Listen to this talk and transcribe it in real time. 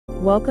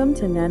Welcome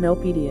to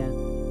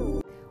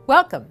Nanopedia.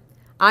 Welcome,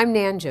 I'm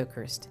Nan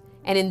Jokerst,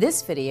 and in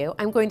this video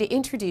I'm going to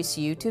introduce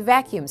you to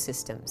vacuum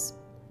systems.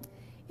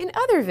 In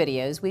other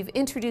videos we've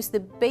introduced the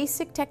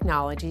basic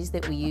technologies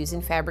that we use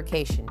in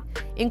fabrication,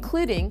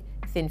 including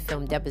thin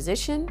film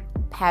deposition,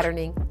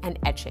 patterning, and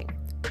etching.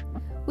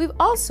 We've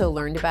also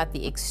learned about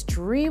the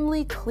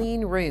extremely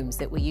clean rooms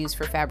that we use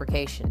for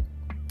fabrication.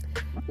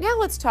 Now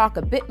let's talk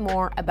a bit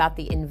more about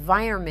the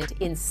environment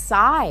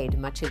inside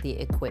much of the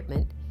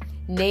equipment,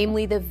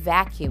 namely the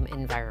vacuum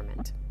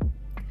environment.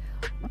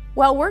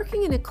 While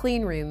working in a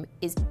clean room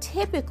is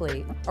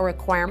typically a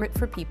requirement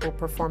for people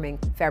performing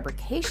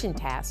fabrication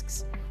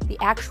tasks, the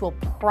actual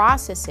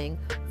processing,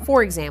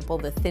 for example,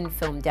 the thin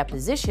film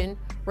deposition,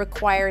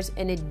 requires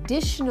an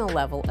additional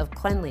level of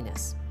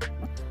cleanliness.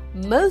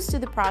 Most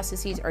of the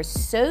processes are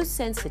so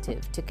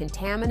sensitive to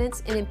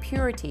contaminants and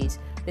impurities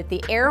that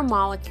the air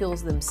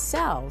molecules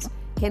themselves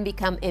can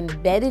become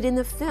embedded in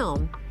the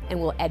film and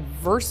will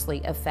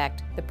adversely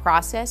affect the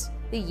process,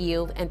 the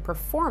yield, and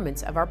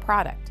performance of our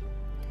product.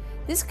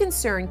 This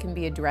concern can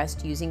be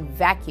addressed using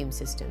vacuum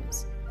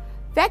systems.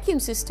 Vacuum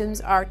systems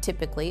are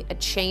typically a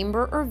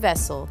chamber or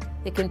vessel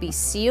that can be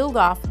sealed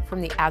off from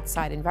the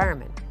outside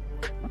environment.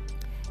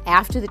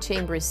 After the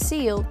chamber is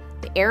sealed,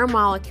 the air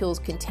molecules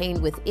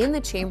contained within the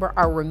chamber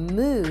are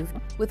removed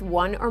with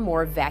one or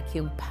more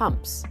vacuum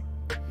pumps.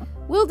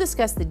 We'll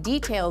discuss the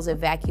details of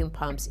vacuum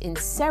pumps in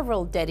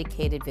several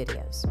dedicated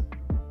videos.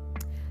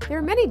 There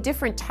are many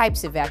different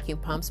types of vacuum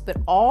pumps, but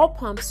all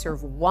pumps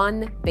serve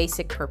one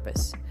basic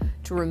purpose: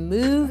 to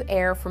remove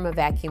air from a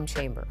vacuum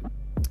chamber.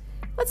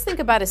 Let's think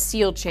about a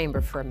sealed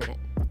chamber for a minute.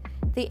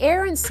 The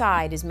air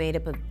inside is made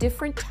up of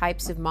different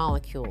types of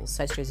molecules,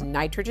 such as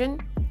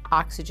nitrogen,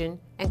 oxygen,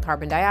 and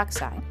carbon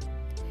dioxide.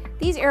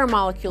 These air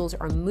molecules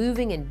are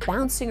moving and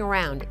bouncing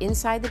around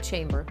inside the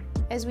chamber,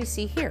 as we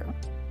see here.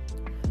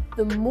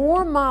 The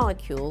more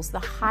molecules, the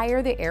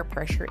higher the air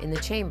pressure in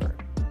the chamber.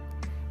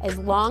 As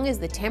long as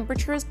the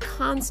temperature is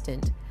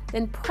constant,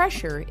 then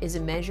pressure is a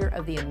measure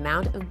of the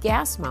amount of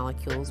gas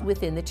molecules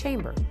within the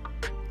chamber.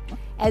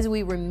 As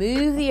we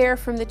remove the air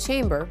from the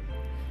chamber,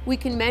 we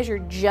can measure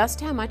just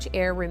how much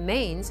air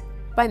remains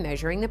by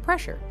measuring the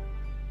pressure.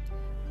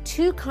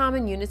 Two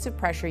common units of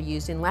pressure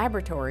used in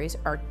laboratories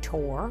are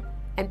torr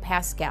and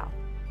Pascal.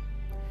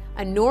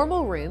 A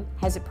normal room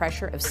has a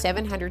pressure of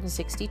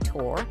 760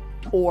 torr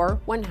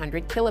or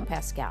 100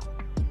 kilopascal.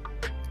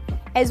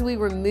 As we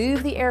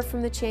remove the air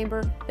from the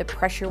chamber, the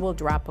pressure will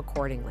drop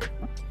accordingly.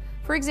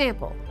 For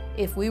example,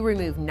 if we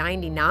remove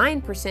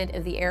 99%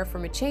 of the air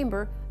from a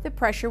chamber, the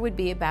pressure would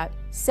be about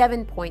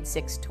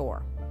 7.6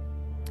 torr.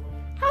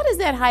 How does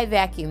that high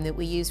vacuum that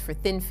we use for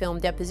thin film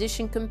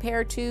deposition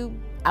compare to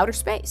outer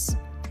space?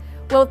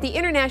 Well, at the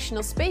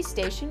International Space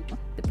Station,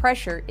 the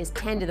pressure is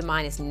 10 to the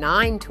minus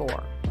 9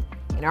 torr.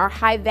 In our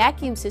high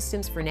vacuum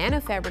systems for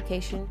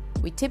nanofabrication,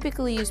 we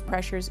typically use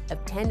pressures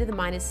of 10 to the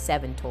minus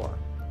 7 torr.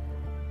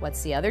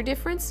 What's the other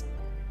difference?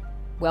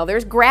 Well,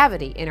 there's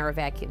gravity in our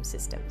vacuum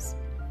systems.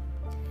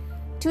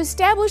 To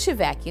establish a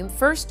vacuum,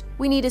 first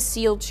we need a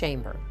sealed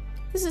chamber.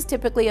 This is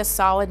typically a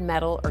solid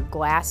metal or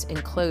glass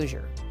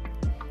enclosure.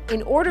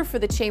 In order for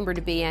the chamber to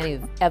be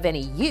of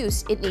any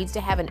use, it needs to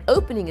have an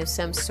opening of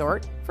some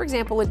sort, for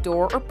example, a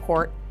door or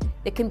port,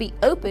 that can be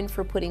opened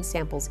for putting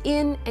samples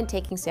in and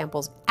taking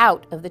samples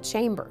out of the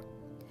chamber.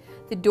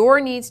 The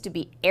door needs to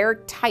be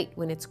airtight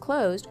when it's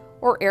closed,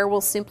 or air will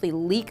simply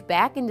leak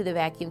back into the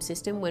vacuum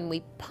system when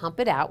we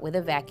pump it out with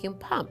a vacuum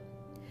pump.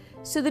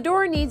 So the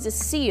door needs a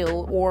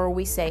seal, or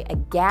we say a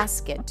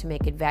gasket, to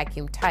make it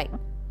vacuum tight.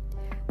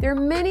 There are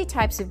many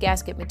types of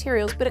gasket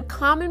materials, but a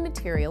common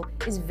material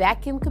is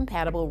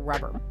vacuum-compatible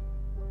rubber.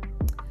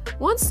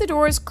 Once the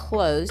door is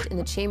closed and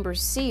the chamber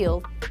is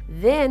sealed,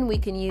 then we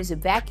can use a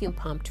vacuum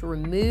pump to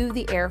remove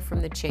the air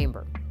from the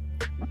chamber.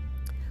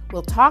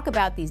 We'll talk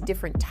about these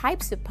different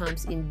types of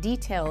pumps in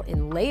detail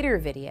in later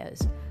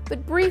videos,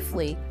 but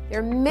briefly, there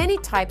are many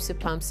types of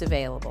pumps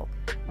available,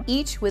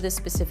 each with a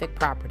specific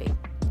property.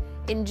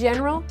 In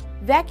general,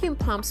 vacuum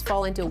pumps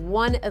fall into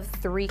one of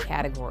three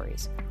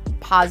categories: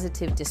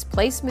 positive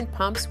displacement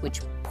pumps,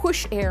 which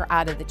push air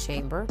out of the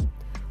chamber;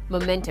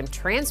 momentum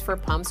transfer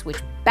pumps,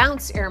 which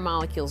bounce air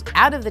molecules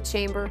out of the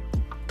chamber;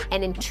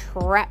 and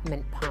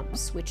entrapment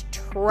pumps, which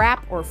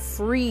trap or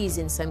freeze,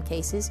 in some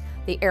cases,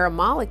 the air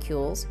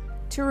molecules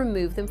to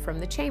remove them from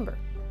the chamber.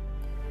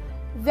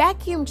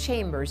 Vacuum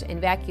chambers and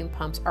vacuum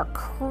pumps are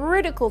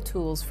critical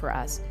tools for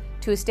us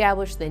to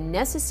establish the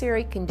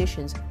necessary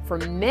conditions for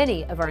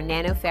many of our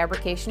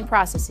nanofabrication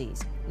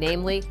processes,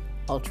 namely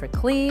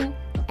ultra-clean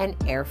and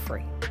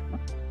air-free.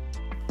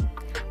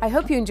 I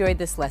hope you enjoyed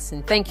this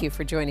lesson. Thank you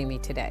for joining me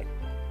today.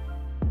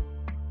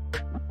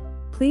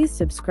 Please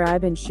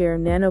subscribe and share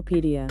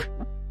Nanopedia.